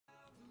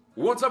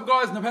What's up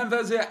guys,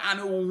 NepentheZ here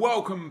and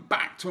welcome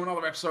back to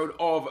another episode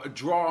of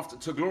Draft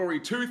to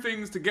Glory. Two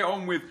things to get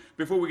on with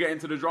before we get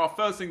into the draft.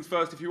 First things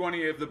first, if you want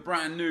any of the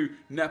brand new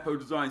Nepo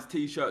Designs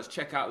t-shirts,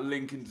 check out the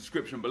link in the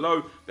description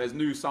below. There's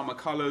new summer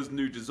colours,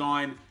 new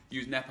design.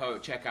 Use Nepo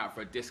at checkout for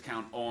a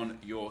discount on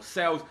your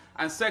sales.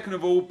 And second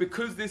of all,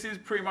 because this is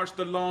pretty much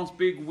the last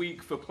big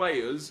week for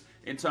players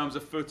in terms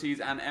of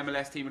footies and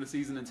MLS team of the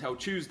season until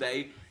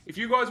Tuesday, if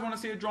you guys want to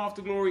see a Draft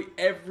to Glory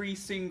every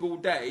single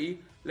day,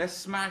 let's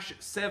smash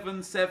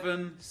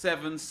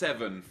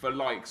 7777 for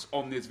likes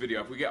on this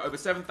video. If we get over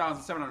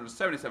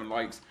 7,777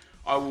 likes,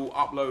 I will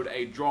upload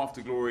a Draft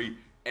to Glory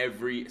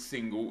every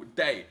single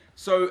day.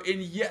 So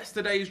in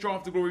yesterday's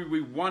Draft to Glory,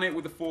 we won it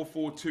with the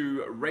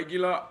 4-4-2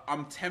 regular.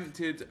 I'm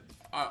tempted.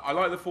 I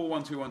like the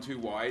 4-1-2-1-2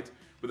 wide,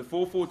 but the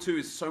 4-4-2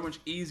 is so much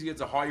easier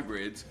to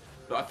hybrid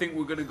that I think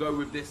we're going to go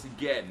with this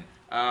again.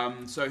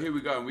 So here we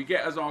go, and we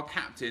get as our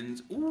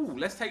captains, ooh,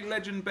 let's take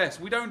Legend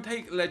Best. We don't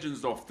take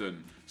Legends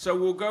often, so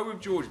we'll go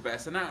with George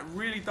Best, and that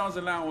really does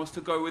allow us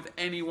to go with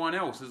anyone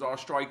else as our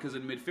strikers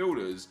and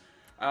midfielders.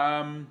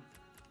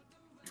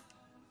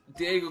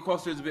 Diego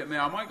Costa is a bit meh.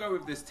 I might go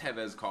with this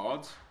Tevez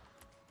card.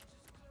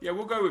 Yeah,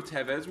 we'll go with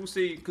Tevez. We'll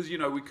see, because, you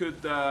know, we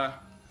could,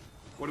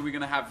 what are we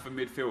going to have for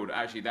midfield?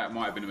 Actually, that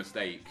might have been a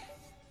mistake.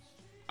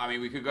 I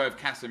mean, we could go with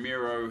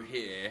Casemiro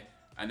here,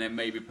 and then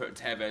maybe put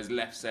Tevez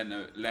left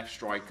centre, left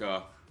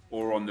striker,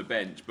 or on the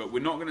bench. But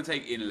we're not going to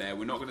take Inler.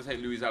 We're not going to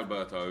take Luis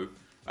Alberto.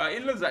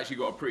 Inler's actually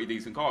got a pretty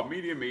decent card.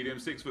 Medium,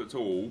 6 foot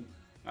tall.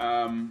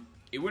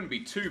 It wouldn't be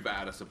too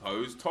bad, I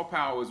suppose. Top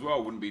Hour as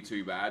well wouldn't be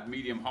too bad.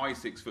 Medium high,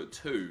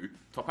 6'2".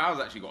 Top Hour's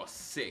actually got a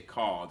sick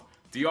card.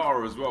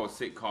 Diarra as well, a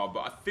sick card.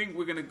 But I think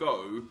we're going to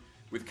go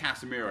with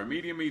Casemiro.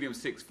 Medium,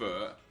 6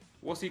 foot.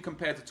 What's he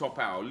compared to Top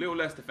Hour? A little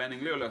less defending,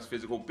 a little less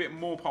physical. Bit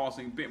more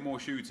passing, bit more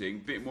shooting,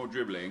 bit more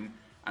dribbling,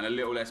 and a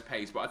little less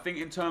pace. But I think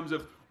in terms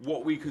of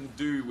what we can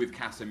do with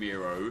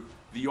Casemiro,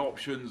 the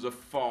options are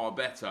far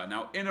better.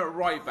 Now, in at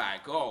right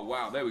back, oh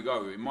wow, there we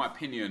go. In my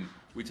opinion,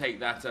 we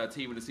take that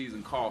team of the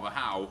season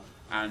Carvajal,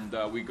 and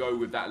we go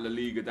with that La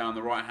Liga down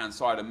the right-hand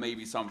side and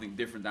maybe something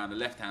different down the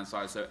left-hand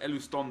side. So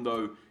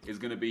Elizondo is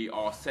going to be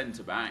our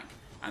centre-back.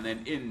 And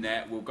then in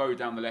there, we'll go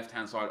down the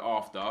left-hand side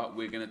after.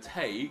 We're going to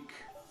take...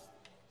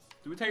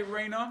 Do we take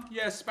Reina?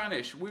 Yeah,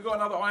 Spanish. We got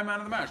another I Man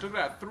of the match. Look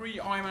at that.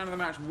 3 I Man of the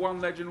match. 1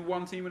 legend,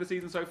 1 team of the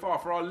season so far.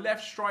 For our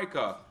left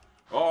striker.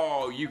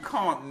 Oh, you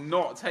can't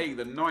not take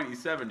the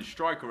 97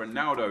 striker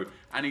Ronaldo.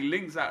 And he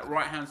links that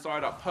right-hand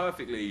side up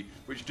perfectly,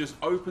 which just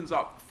opens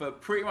up for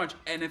pretty much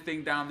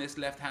anything down this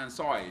left-hand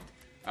side.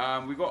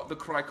 We got the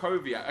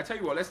Krykowiak. I tell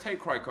you what, let's take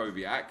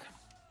Krykowiak.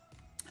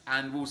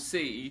 And we'll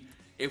see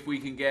if we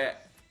can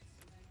get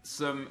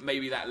some,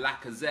 maybe that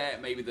Lacazette,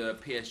 maybe the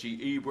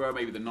PSG Ibra,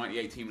 maybe the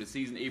 98 team of the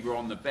season Ibra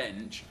on the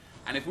bench.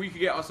 And if we could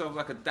get ourselves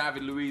like a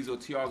David Luiz or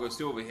Thiago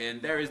Silva here,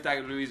 and there is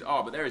David Luiz,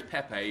 but there is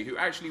Pepe, who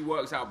actually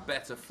works out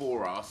better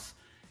for us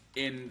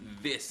in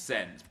this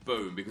sense.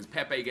 Boom, because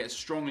Pepe gets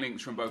strong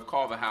links from both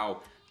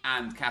Carvajal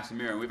and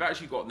Casemiro. And we've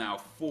actually got now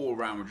 4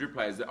 Real Madrid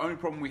players. The only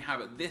problem we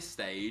have at this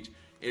stage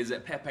is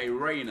that Pepe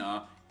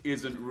Reina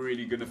isn't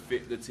really going to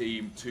fit the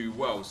team too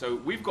well. So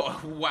we've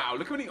got, wow,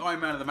 look how many I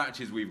Man of the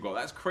matches we've got.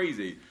 That's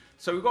crazy.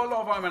 So we've got a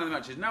lot of I Man of the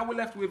matches. Now we're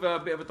left with a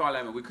bit of a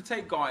dilemma. We could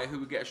take Guy, who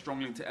would get a strong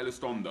link to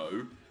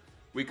Elizondo.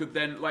 We could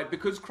then, like,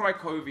 because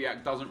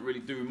Krykowiak doesn't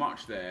really do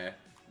much there,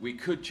 we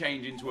could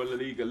change into a La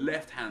Liga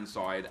left-hand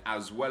side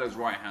as well as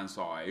right-hand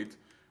side.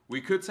 We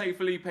could take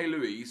Felipe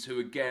Luis, who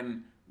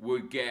again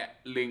would get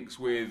links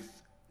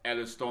with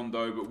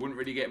Elizondo, but wouldn't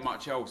really get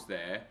much else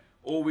there.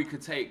 Or we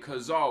could take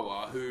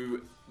Kurzawa,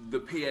 who the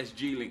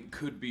PSG link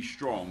could be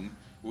strong.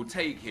 We'll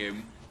take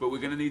him, but we're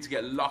going to need to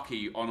get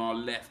lucky on our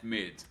left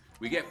mid.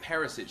 We get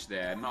Perisic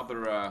there,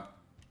 another...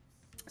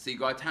 See,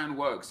 Gaetan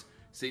works.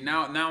 See,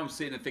 now I'm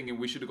sitting and thinking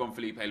we should have gone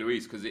Felipe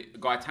Luis, because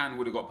Gaetan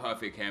would have got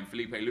perfect chem,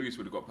 Felipe Luis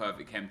would have got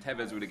perfect chem,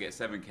 Tevez would have get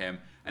 7 chem,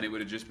 and it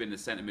would have just been the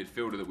centre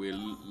midfielder that we're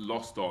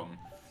lost on.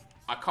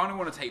 I kind of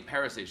want to take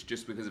Perisic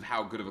just because of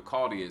how good of a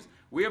card he is.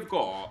 We have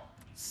got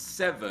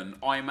 7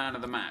 I Man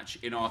of the match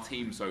in our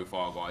team so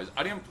far, guys.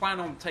 I didn't plan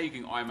on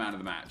taking I Man of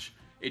the match.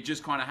 It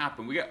just kind of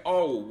happened. We get,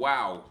 oh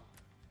wow,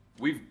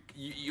 we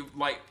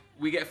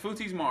get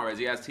Futis Mahrez,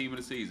 he has team of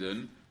the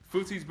season.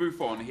 Futis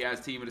Buffon, he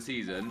has team of the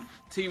season.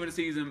 Team of the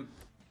season,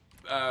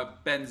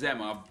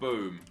 Benzema,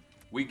 boom.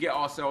 We get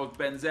ourselves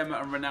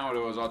Benzema and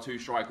Ronaldo as our 2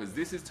 strikers.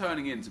 This is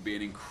turning into be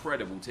an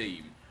incredible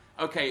team.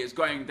 Okay, it's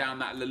going down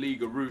that La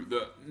Liga route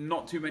that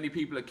not too many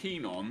people are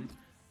keen on,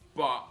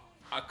 but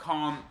I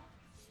can't,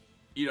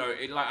 you know,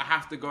 I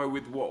have to go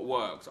with what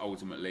works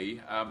ultimately.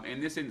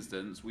 In this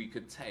instance, we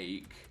could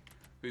take,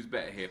 who's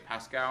better here,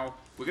 Pascal?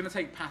 We're going to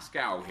take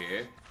Pascal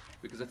here,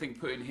 because I think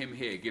putting him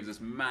here gives us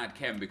mad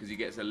chem, because he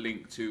gets a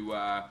link to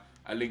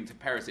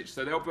Perisic.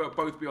 So they'll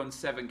both be on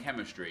 7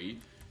 chemistry.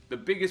 The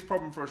biggest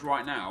problem for us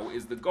right now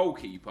is the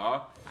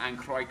goalkeeper and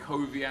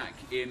Krykowiak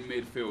in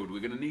midfield. We're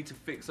going to need to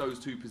fix those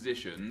 2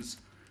 positions.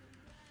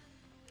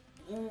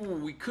 Ooh,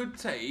 we could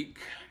take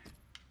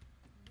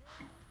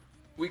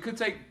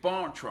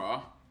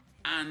Bartra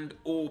and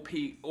or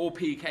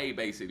PK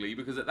basically,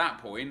 because at that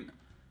point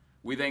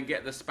we then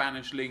get the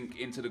Spanish link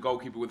into the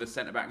goalkeeper with the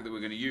centre back that we're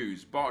going to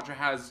use. Bartra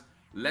has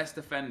less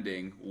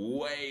defending,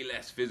 way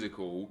less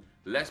physical,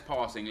 less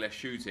passing, less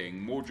shooting,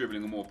 more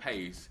dribbling and more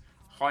pace.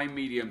 High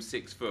medium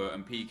 6 foot,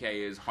 and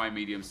PK is high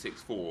medium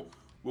 6'4".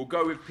 We'll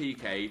go with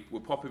PK.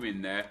 We'll pop him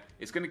in there.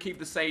 It's going to keep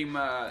the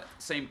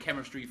same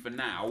chemistry for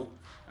now.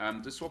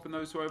 Just swapping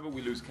those two over,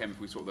 we lose chem if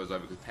we swap those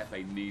over because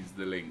Pepe needs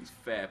the links.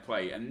 Fair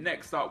play. And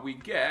next up we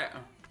get...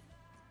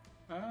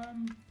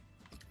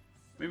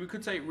 maybe we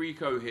could take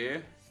Rico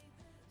here.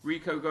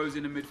 Rico goes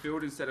in the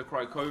midfield instead of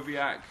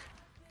Krykowiak.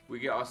 We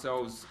get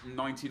ourselves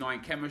 99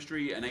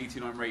 chemistry, an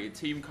 89 rated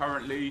team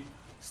currently.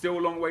 Still a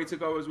long way to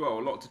go as well.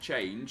 A lot to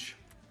change.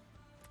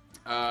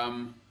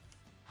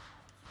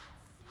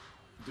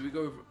 Do we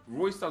go with...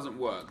 Royce doesn't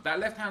work. That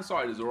left-hand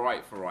side is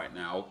alright for right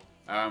now.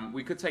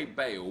 We could take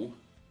Bale.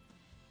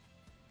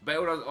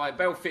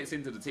 Bale fits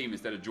into the team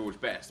instead of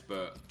George Best,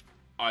 but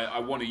I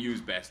want to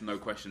use Best, no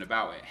question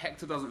about it.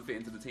 Hector doesn't fit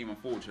into the team,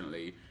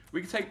 unfortunately.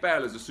 We could take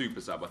Bale as a super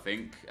sub, I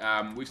think.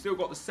 We've still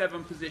got the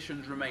 7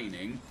 positions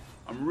remaining.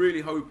 I'm really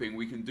hoping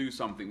we can do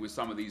something with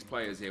some of these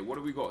players here. What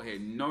have we got here?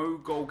 No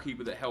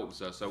goalkeeper that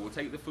helps us, so we'll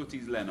take the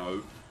footies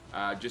Leno,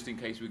 just in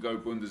case we go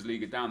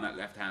Bundesliga down that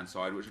left-hand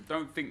side, which I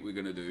don't think we're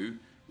going to do.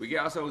 We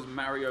get ourselves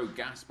Mario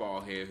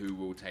Gaspar here, who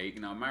we'll take.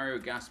 Now, Mario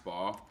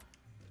Gaspar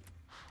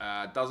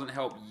doesn't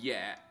help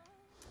yet,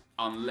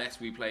 unless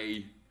we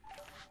play...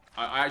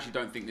 I actually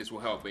don't think this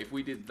will help, but if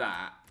we did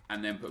that,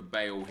 and then put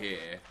Bale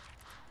here,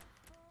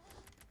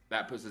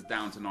 that puts us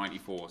down to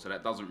 94, so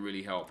that doesn't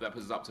really help. That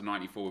puts us up to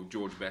 94 with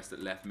George Best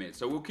at left mid.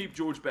 So we'll keep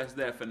George Best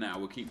there for now.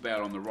 We'll keep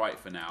Bale on the right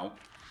for now.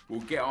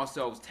 We'll get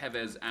ourselves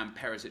TepentheZ and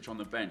Perisic on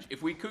the bench.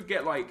 If we could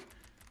get, like...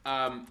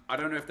 I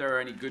don't know if there are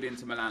any good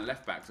Inter Milan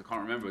left backs. I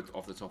can't remember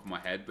off the top of my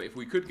head. But if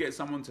we could get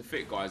someone to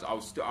fit, guys,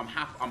 I'm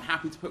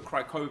happy to put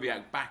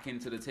Krykowiak back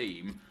into the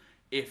team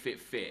if it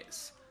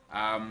fits.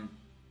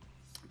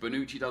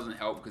 Bonucci doesn't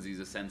help because he's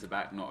a centre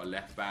back, not a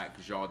left back.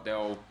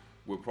 Jardel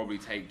we'll probably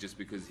take just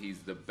because he's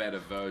the better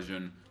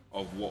version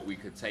of what we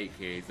could take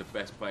here. He's the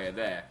best player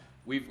there.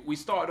 We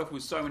started off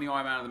with so many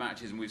man of the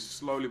matches, and we've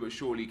slowly but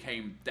surely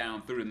came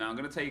down through them. Now I'm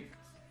going to take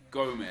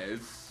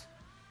Gomez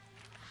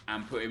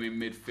and put him in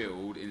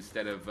midfield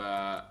instead of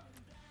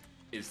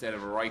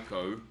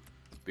Rico,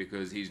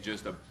 because he's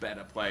just a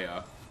better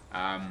player.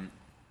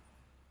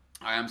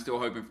 I am still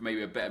hoping for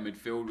maybe a better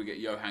midfield. We get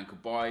Johan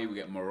Cabaye, we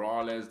get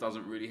Morales,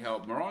 doesn't really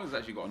help. Morales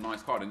actually got a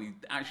nice card, and he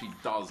actually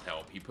does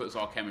help. He puts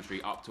our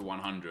chemistry up to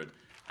 100.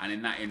 And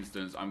in that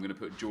instance, I'm going to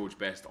put George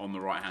Best on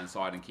the right-hand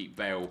side and keep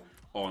Bale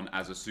on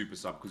as a super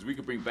sub, because we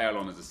could bring Bale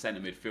on as a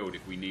centre midfield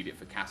if we need it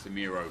for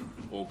Casemiro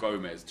or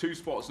Gomez. 2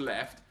 spots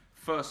left.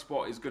 First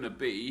spot is going to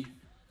be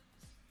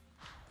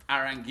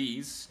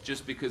Aranguiz,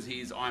 just because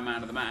he's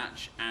man of the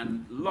match.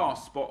 And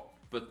last spot,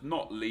 but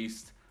not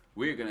least,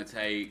 we're going to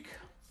take...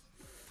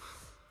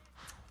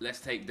 Let's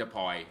take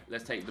Depay.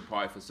 Let's take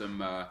Depay for some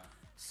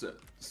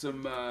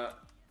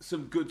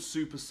good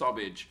super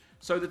subbage.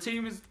 So the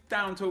team is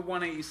down to a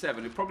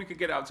 187. It probably could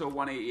get out to a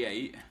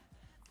 188.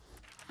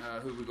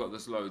 Who have we got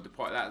this low?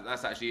 Depay.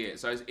 That's actually it.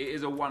 So it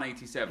is a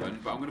 187.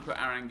 But I'm going to put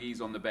Aranguiz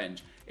on the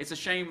bench. It's a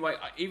shame. Like,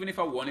 even if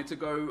I wanted to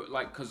go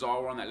like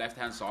Cazorla on that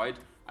left-hand side,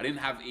 I didn't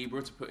have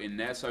Ibra to put in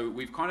there. So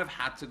we've kind of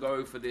had to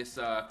go for this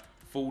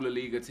full La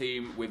Liga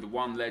team with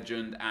 1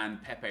 legend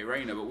and Pepe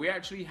Reina. But we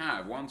actually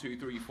have 1, 2,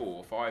 3,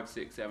 4, 5,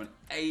 6, 7,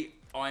 8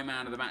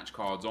 man of the match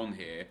cards on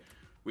here.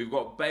 We've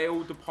got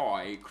Bale,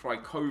 Depay,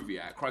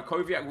 Krykowiak.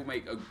 Krykowiak will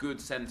make a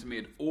good centre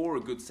mid or a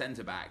good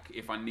centre back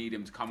if I need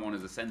him to come on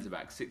as a centre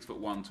back,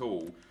 6'1"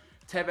 tall.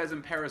 TepentheZ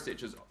and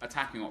Perisic as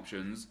attacking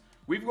options.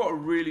 We've got a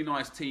really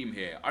nice team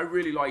here. I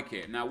really like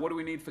it. Now, what do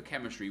we need for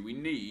chemistry? We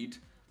need...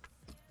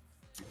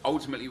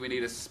 Ultimately, we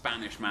need a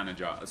Spanish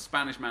manager. A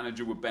Spanish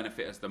manager would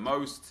benefit us the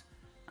most,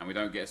 and we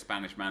don't get a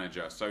Spanish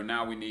manager. So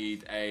now we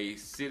need a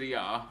Serie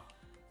A.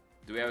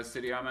 Do we have a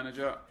Serie A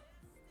manager?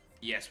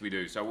 Yes, we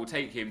do. So we'll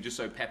take him just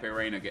so Pepe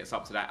Reina gets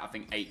up to that, I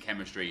think, 8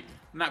 chemistry.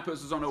 And that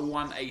puts us on a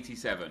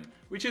 187,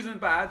 which isn't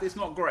bad. It's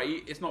not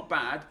great. It's not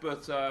bad,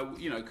 but,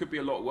 you know, it could be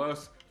a lot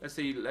worse. Let's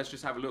see. Let's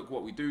just have a look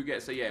what we do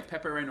get. So, yeah,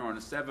 Pepe Reina on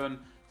a 7.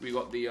 We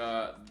got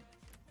the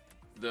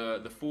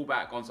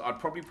fullback on... I'd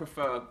probably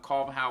prefer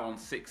Carvajal on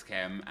 6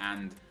 chem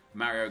and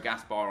Mario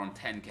Gaspar on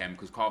 10 chem,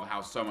 because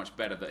Carvajal's so much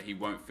better that he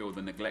won't feel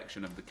the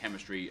neglection of the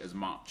chemistry as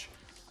much.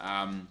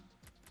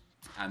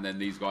 And then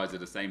these guys are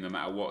the same no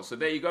matter what. So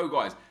there you go,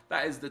 guys.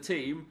 That is the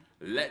team.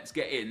 Let's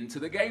get into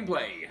the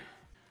gameplay.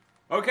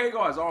 Okay,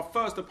 guys, our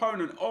first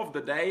opponent of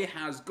the day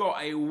has got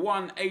a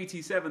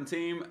 187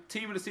 team.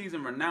 Team of the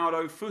season,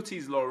 Ronaldo.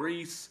 Footies,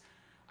 Lloris.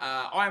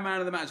 Man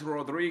of the match,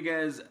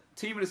 Rodriguez.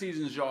 Team of the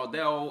season,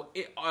 Jardel.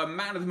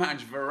 Man of the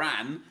match,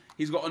 Varane.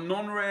 He's got a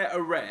non-rare,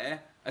 a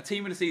rare, a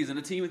team of the season,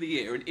 a team of the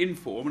year, an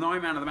inform,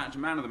 an man of the match, a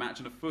man of the match,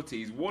 and a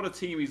footies. What a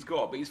team he's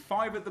got. But he's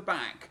 5 at the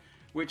back,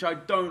 which I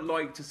don't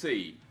like to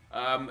see.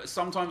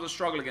 Sometimes I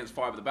struggle against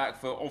 5 at the back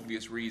for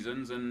obvious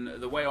reasons, and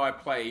the way I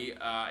play,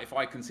 if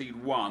I concede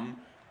 1,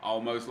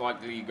 I'll most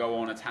likely go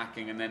on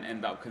attacking and then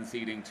end up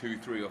conceding 2,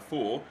 3, or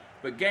 4.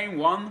 But game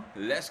 1,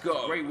 let's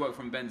go. Great work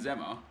from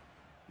Benzema.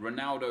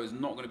 Ronaldo is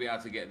not going to be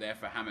able to get there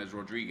for James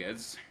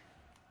Rodriguez.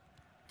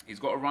 He's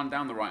got to run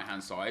down the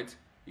right-hand side.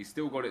 He's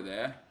still got it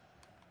there.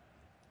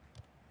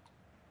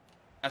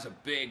 That's a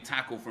big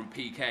tackle from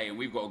PK, and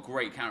we've got a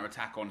great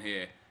counter-attack on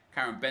here.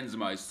 Karim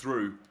Benzema is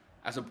through.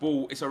 That's a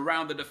ball. It's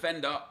around the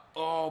defender.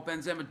 Oh,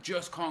 Benzema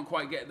just can't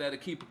quite get there. The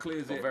keeper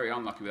clears it. Very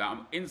unlucky with that.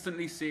 I'm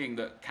instantly seeing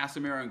that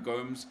Casemiro and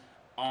Gomes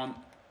aren't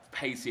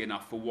pacey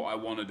enough for what I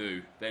want to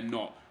do. They're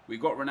not.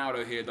 We've got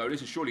Ronaldo here, though.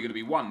 This is surely going to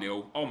be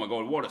 1-0. Oh, my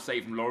God. What a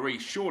save from Lloris.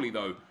 Surely,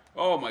 though.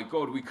 Oh, my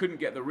God. We couldn't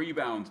get the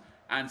rebound.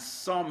 And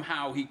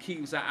somehow he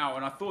keeps that out.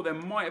 And I thought there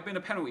might have been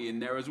a penalty in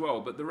there as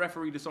well. But the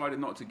referee decided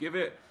not to give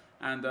it.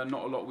 And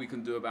not a lot we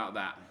can do about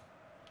that.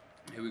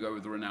 Here we go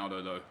with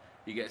Ronaldo, though.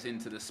 He gets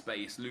into the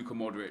space. Luka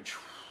Modric.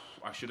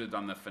 I should have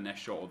done the finesse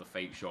shot or the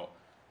fake shot.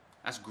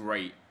 That's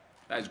great.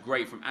 That is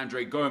great from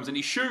Andre Gomes. And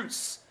he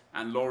shoots.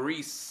 And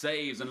Lloris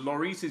saves. And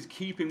Lloris is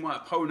keeping my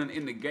opponent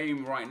in the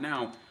game right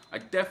now. I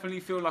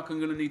definitely feel like I'm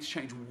going to need to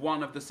change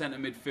one of the centre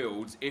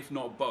midfields, if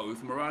not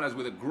both. Morales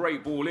with a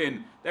great ball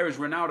in. There is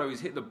Ronaldo. He's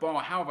hit the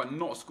bar. How have I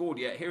not scored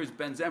yet? Here is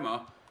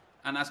Benzema.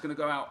 And that's going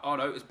to go out. Oh,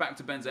 no. It's back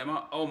to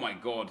Benzema. Oh, my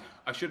God.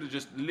 I should have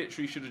just,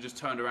 literally should have just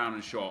turned around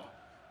and shot.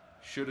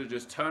 Should have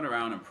just turned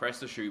around and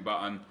pressed the shoot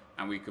button.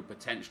 And we could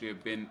potentially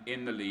have been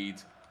in the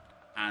lead.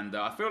 And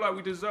I feel like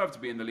we deserve to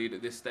be in the lead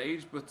at this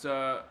stage. But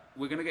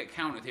we're going to get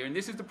countered here. And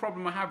this is the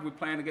problem I have with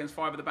playing against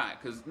 5 at the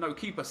back. Because, no,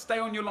 keeper, stay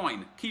on your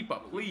line.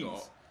 Keeper,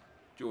 please.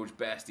 George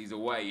Best, he's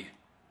away.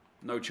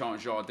 No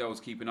chance Jardel's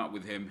keeping up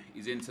with him.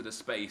 He's into the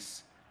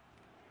space.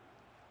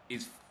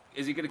 Is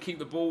he going to keep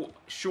the ball?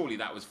 Surely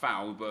that was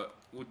foul, but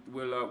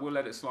we'll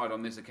let it slide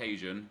on this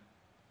occasion.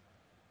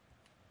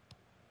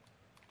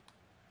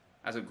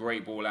 That's a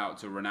great ball out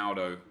to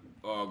Ronaldo.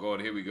 Oh, God,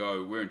 here we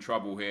go. We're in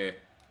trouble here.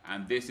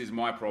 And this is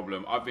my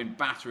problem. I've been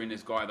battering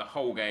this guy the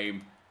whole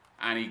game.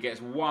 And he gets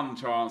one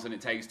chance and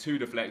it takes 2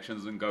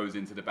 deflections and goes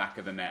into the back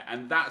of the net.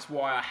 And that's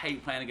why I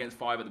hate playing against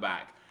 5 at the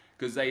back.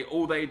 Because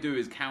all they do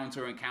is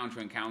counter and counter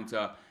and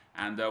counter.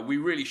 And we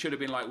really should have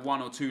been like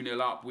 1 or 2-0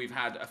 up. We've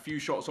had a few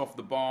shots off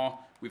the bar.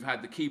 We've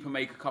had the keeper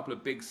make a couple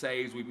of big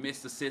saves. We've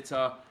missed a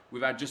sitter.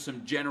 We've had just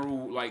some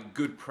general like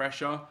good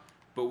pressure.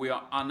 But we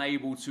are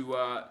unable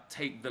to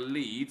take the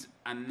lead.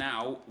 And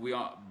now we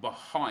are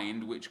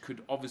behind, which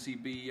could obviously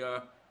be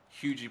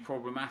hugely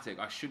problematic.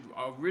 I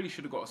really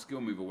should have got a skill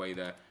move away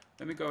there.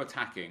 Let me go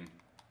attacking.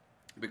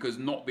 Because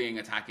not being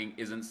attacking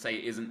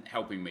isn't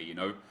helping me, you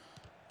know.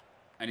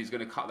 And he's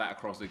going to cut that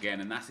across again.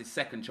 And that's his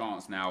second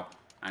chance now.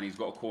 And he's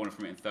got a corner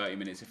from it in 30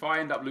 minutes. If I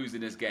end up losing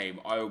this game,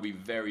 I will be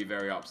very,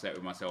 very upset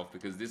with myself.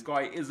 Because this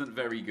guy isn't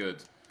very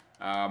good.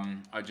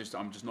 I'm just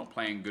not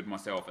playing good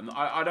myself. And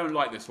I don't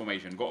like this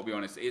formation, got to be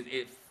honest.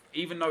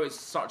 Even though it's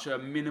such a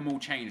minimal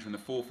change from the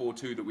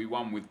 4-4-2 that we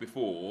won with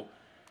before,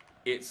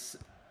 it's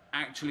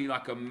actually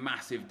like a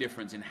massive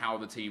difference in how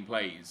the team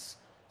plays.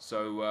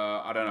 So,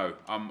 I don't know.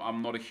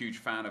 I'm not a huge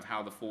fan of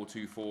how the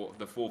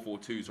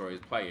 4-4-2 sorry,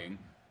 is playing.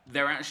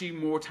 They're actually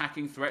more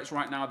attacking threats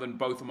right now than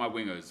both of my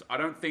wingers. I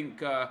don't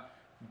think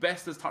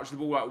Best has touched the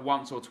ball like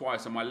once or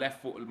twice, and my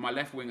left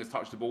wing has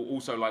touched the ball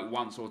also like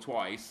once or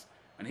twice.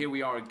 And here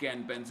we are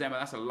again, Benzema.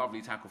 That's a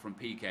lovely tackle from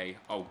PK.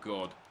 Oh,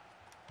 God.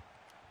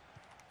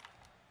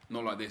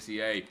 Not like this,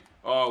 EA.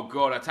 Oh,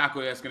 God, a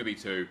tackle. That's going to be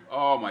 2.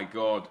 Oh, my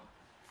God.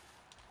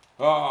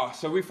 Oh,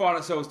 so we find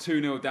ourselves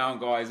 2-0 down,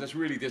 guys. That's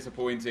really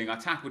disappointing. I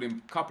tackled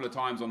him a couple of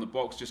times on the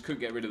box, just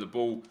couldn't get rid of the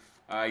ball.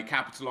 He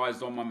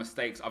capitalised on my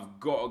mistakes. I've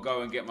got to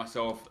go and get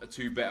myself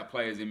 2 better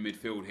players in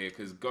midfield here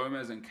because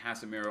Gomez and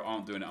Casemiro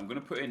aren't doing it. I'm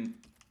going to put in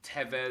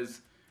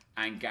NepentheZ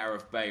and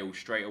Gareth Bale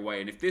straight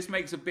away. And if this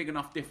makes a big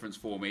enough difference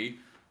for me,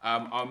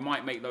 I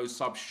might make those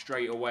subs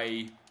straight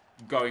away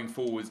going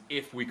forwards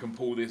if we can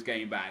pull this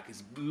game back.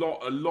 It's a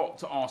lot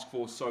to ask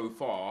for so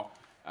far,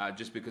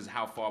 just because of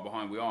how far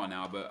behind we are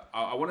now. But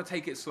I want to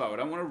take it slow. I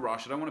don't want to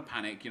rush. I don't want to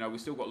panic. You know,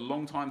 we've still got a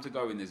long time to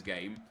go in this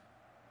game.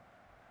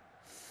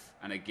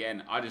 And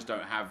again, I just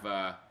don't have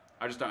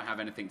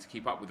anything to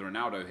keep up with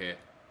Ronaldo here.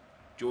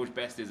 George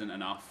Best isn't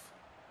enough.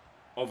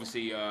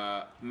 Obviously,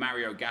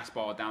 Mario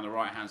Gaspar down the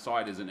right-hand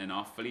side isn't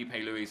enough. Felipe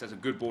Luis, that's a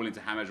good ball into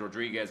James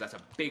Rodriguez. That's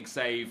a big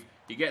save.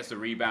 He gets the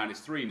rebound. It's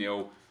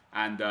 3-0.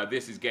 And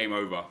this is game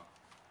over.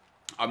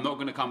 I'm not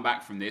going to come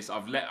back from this.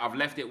 I've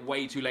left it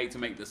way too late to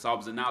make the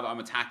subs. And now that I'm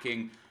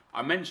attacking,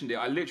 I mentioned it.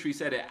 I literally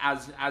said it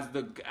as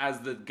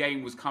the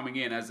game was coming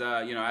in.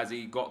 As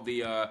he got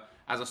the...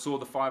 as I saw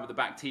the 5 at the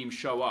back team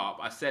show up,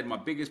 I said my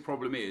biggest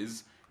problem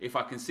is if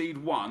I concede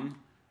 1,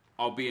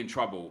 I'll be in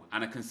trouble.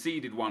 And I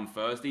conceded 1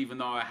 first, even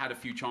though I had a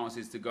few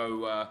chances to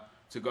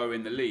go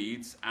in the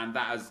leads, and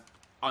that has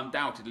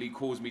undoubtedly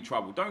caused me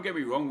trouble. Don't get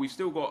me wrong, we've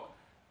still got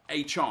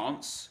a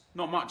chance,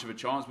 not much of a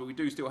chance, but we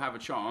do still have a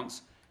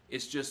chance.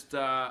 It's just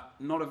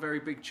not a very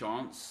big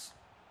chance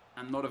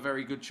and not a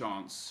very good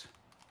chance,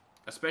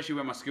 especially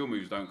when my skill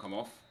moves don't come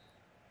off.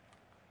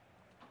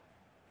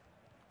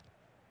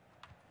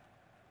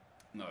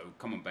 No,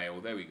 come on,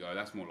 Bale. There we go.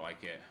 That's more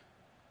like it.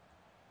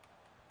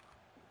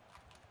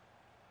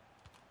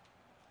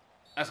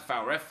 That's a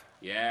foul, ref.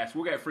 Yes,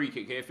 we'll get a free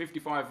kick here.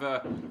 55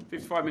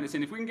 minutes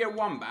in. If we can get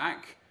one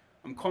back,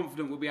 I'm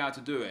confident we'll be able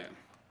to do it.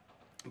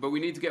 But we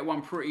need to get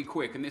one pretty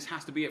quick, and this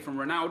has to be it from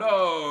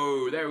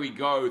Ronaldo. There we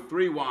go,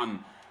 3-1.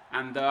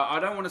 And I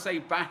don't want to say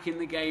back in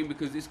the game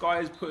because this guy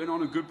is putting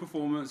on a good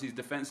performance. He's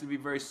defensively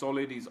very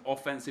solid. He's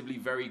offensively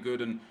very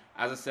good. And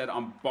as I said,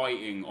 I'm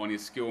biting on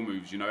his skill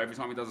moves. You know, every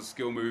time he does a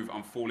skill move,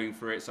 I'm falling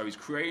for it. So he's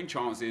creating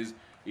chances.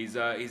 He's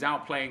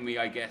outplaying me,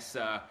 I guess,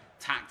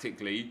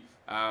 tactically.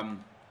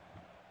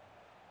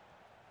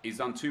 He's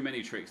done too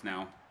many tricks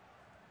now.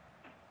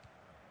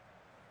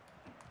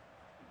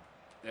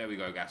 There we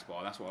go,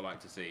 Gaspar. That's what I like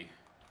to see.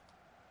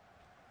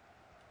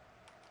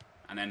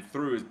 And then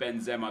through is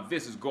Benzema.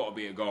 This has got to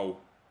be a goal.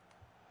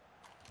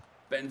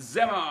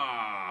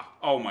 Benzema!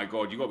 Oh my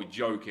God, you've got to be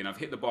joking. I've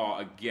hit the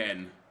bar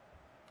again.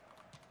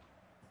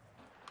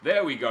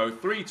 There we go,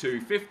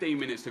 3-2, 15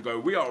 minutes to go.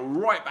 We are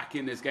right back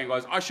in this game,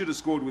 guys. I should have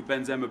scored with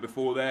Benzema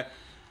before there.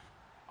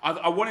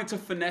 I wanted to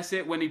finesse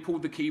it when he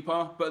pulled the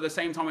keeper, but at the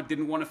same time, I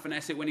didn't want to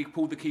finesse it when he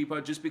pulled the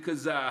keeper, just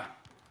because if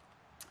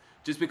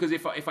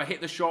I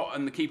hit the shot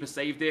and the keeper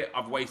saved it,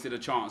 I've wasted a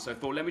chance. So I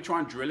thought, let me try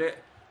and drill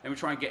it. Let me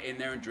try and get in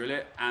there and drill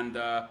it and,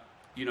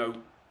 you know,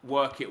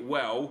 work it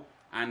well.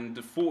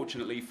 And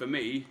fortunately for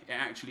me, it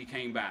actually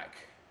came back.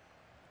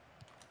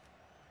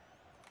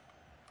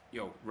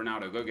 Yo,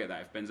 Ronaldo, go get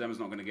that. If Benzema's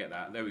not going to get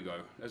that, there we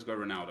go. Let's go,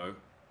 Ronaldo.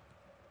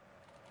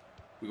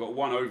 We got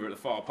one over at the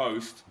far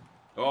post.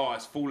 Oh,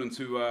 it's fallen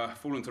to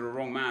the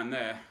wrong man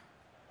there.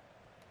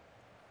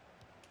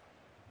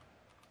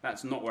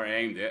 That's not where I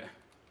aimed it.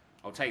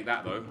 I'll take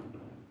that though.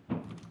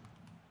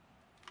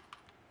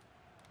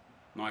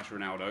 Nice,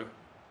 Ronaldo.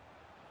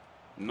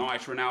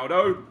 Nice,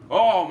 Ronaldo.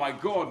 Oh my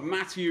God,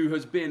 Matthew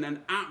has been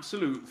an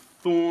absolute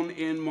thorn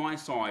in my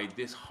side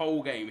this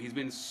whole game. He's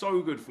been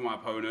so good for my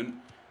opponent.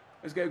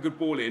 Let's get a good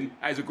ball in.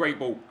 That is a great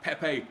ball.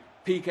 Pepe,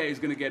 PK is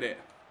going to get it.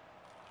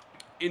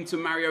 Into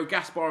Mario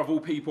Gaspar of all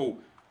people.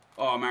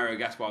 Oh, Mario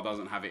Gaspar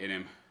doesn't have it in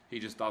him. He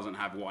just doesn't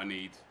have what I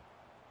need.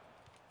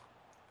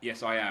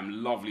 Yes, I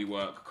am. Lovely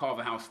work.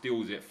 Carvajal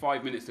steals it.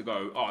 5 minutes to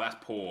go. Oh, that's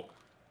poor.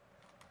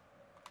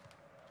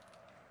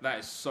 That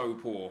is so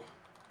poor.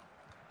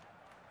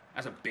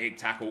 That's a big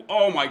tackle.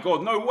 Oh my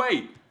God, no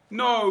way.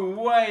 No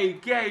way,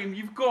 game.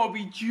 You've got to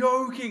be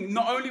joking.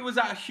 Not only was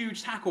that a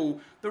huge tackle,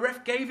 the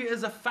ref gave it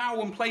as a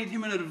foul and played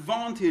him an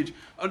advantage.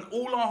 And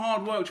all our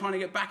hard work trying to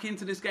get back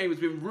into this game has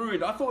been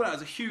ruined. I thought that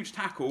was a huge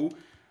tackle.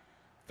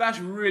 That's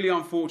really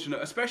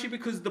unfortunate, especially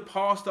because the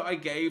pass that I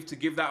gave to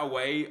give that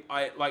away,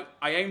 I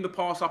aimed the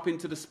pass up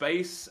into the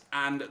space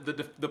and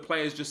the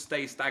players just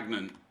stay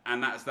stagnant.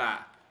 And that's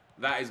that.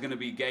 That is going to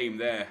be game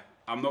there.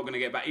 I'm not going to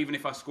get back. Even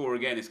if I score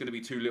again, it's going to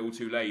be too little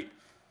too late.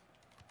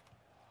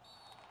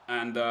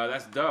 And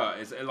that's dirt.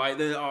 It's like,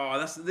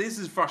 this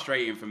is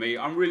frustrating for me.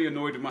 I'm really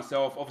annoyed with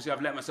myself. Obviously,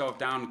 I've let myself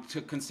down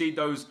to concede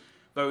those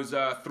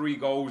 3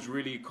 goals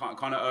really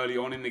kind of early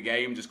on in the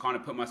game. Just kind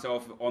of put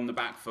myself on the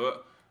back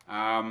foot.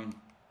 I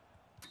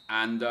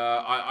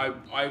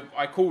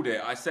called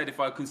it. I said if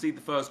I concede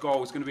the first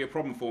goal, it's going to be a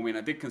problem for me. And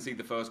I did concede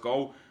the first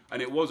goal,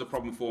 and it was a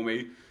problem for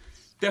me.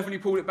 Definitely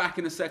pulled it back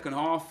in the second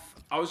half.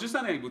 I was just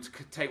unable to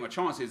take my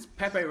chances.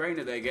 Pepe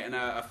Reina there getting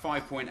a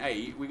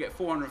 5.8. We get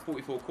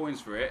 444 coins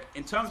for it.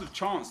 In terms of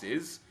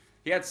chances,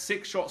 he had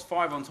 6 shots,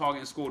 5 on target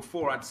and scored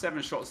 4. I had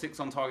 7 shots, 6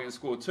 on target and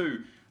scored 2.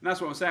 And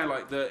that's what I'm saying.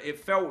 Like it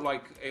felt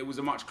like it was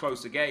a much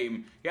closer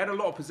game. He had a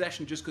lot of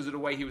possession just because of the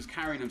way he was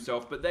carrying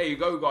himself. But there you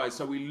go, guys.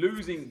 So we're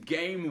losing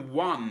game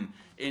 1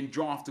 in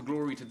Draft to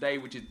Glory today,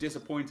 which is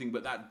disappointing.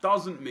 But that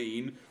doesn't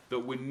mean that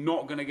we're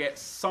not going to get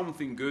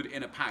something good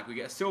in a pack. We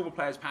get a silver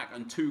players pack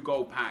and 2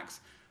 gold packs.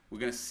 We're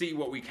going to see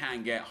what we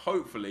can get.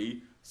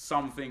 Hopefully,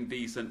 something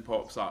decent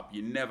pops up.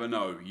 You never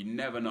know. You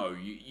never know.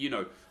 You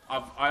know,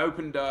 I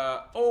opened...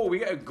 oh, we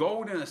get a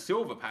gold and a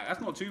silver pack.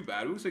 That's not too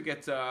bad. We also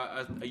get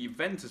a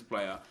Juventus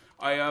player.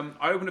 I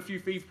opened a few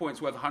FIFA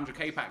points worth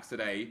 100k packs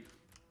today.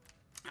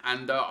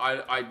 And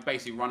I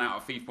basically run out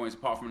of FIFA points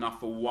apart from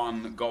enough for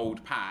 1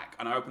 gold pack.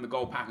 And I opened the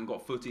gold pack and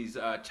got Footy's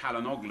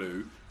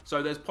Çalhanoğlu.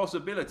 So there's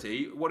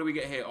possibility. What do we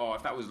get here? Oh,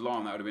 if that was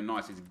Lam, that would have been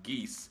nice. It's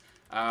Geese.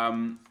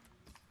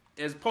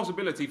 There's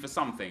possibility for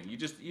something. You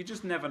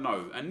just never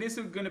know. And this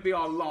is going to be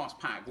our last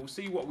pack. We'll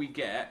see what we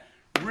get.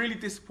 Really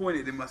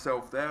disappointed in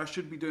myself there. I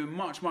should be doing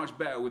much, much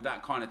better with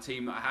that kind of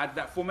team that I had.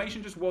 That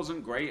formation just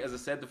wasn't great. As I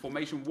said, the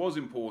formation was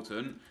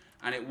important,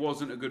 and it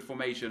wasn't a good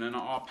formation. And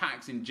our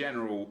packs in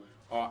general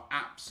are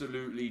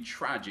absolutely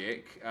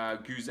tragic.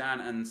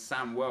 Guzan and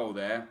Samuel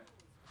there,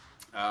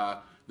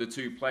 the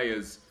 2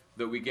 players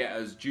that we get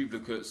as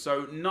duplicates.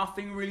 So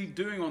nothing really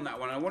doing on that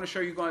one. I want to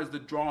show you guys the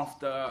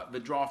draft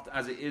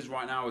as it is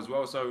right now as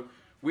well. So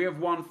we have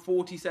won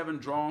 47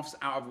 drafts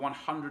out of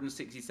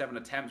 167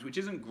 attempts, which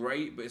isn't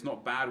great, but it's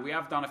not bad. We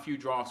have done a few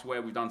drafts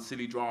where we've done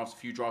silly drafts, a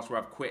few drafts where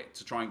I've quit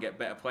to try and get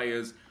better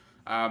players.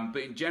 But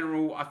in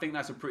general, I think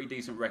that's a pretty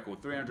decent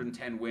record.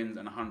 310 wins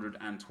and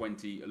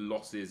 120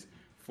 losses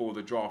for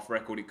the draft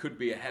record. It could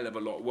be a hell of a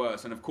lot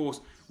worse. And of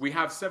course, we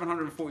have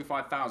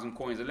 745,000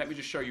 coins. And let me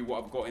just show you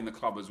what I've got in the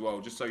club as well,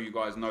 just so you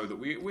guys know that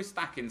we're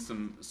stacking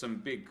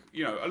some big,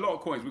 you know, a lot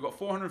of coins. We've got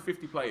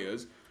 450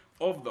 players.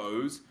 Of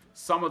those,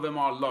 some of them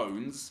are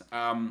loans.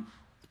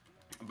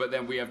 But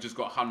then we have just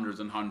got hundreds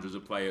and hundreds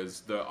of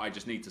players that I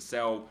just need to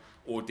sell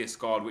or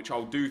discard, which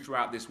I'll do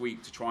throughout this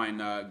week to try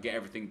and get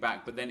everything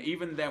back. But then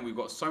even then, we've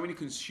got so many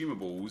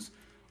consumables.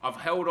 I've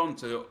held on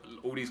to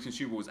all these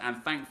consumables,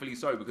 and thankfully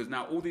so, because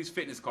now all these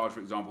fitness cards, for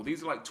example,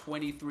 these are like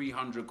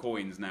 2,300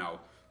 coins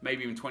now,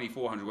 maybe even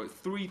 2,400,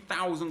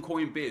 3,000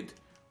 coin bid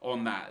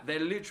on that.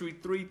 They're literally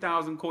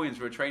 3,000 coins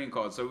for a training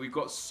card. So we've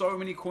got so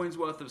many coins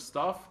worth of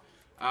stuff,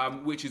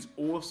 which is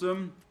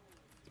awesome.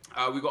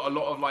 We've got a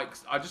lot of, like,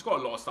 I just got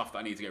a lot of stuff that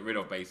I need to get rid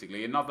of,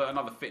 basically.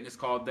 Another fitness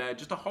card there.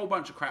 Just a whole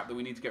bunch of crap that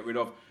we need to get rid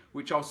of,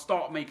 which I'll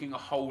start making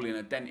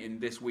a dent in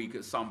this week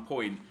at some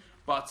point.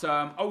 But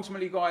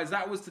ultimately, guys,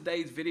 that was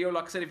today's video.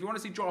 Like I said, if you want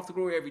to see Draft the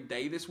Glory every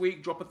day this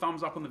week, drop a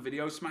thumbs up on the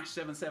video. Smash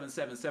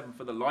 7777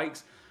 for the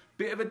likes.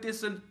 Bit of a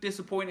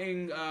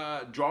disappointing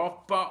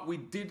draft, but we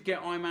did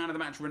get Man of the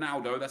Match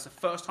Ronaldo. That's the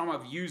first time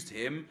I've used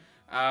him.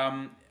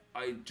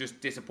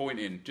 Just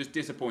disappointing.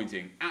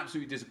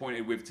 Absolutely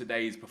disappointed with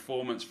today's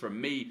performance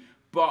from me.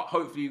 But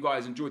hopefully you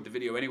guys enjoyed the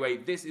video anyway.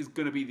 This is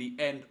going to be the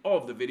end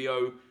of the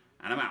video,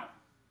 and I'm out.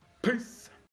 Peace.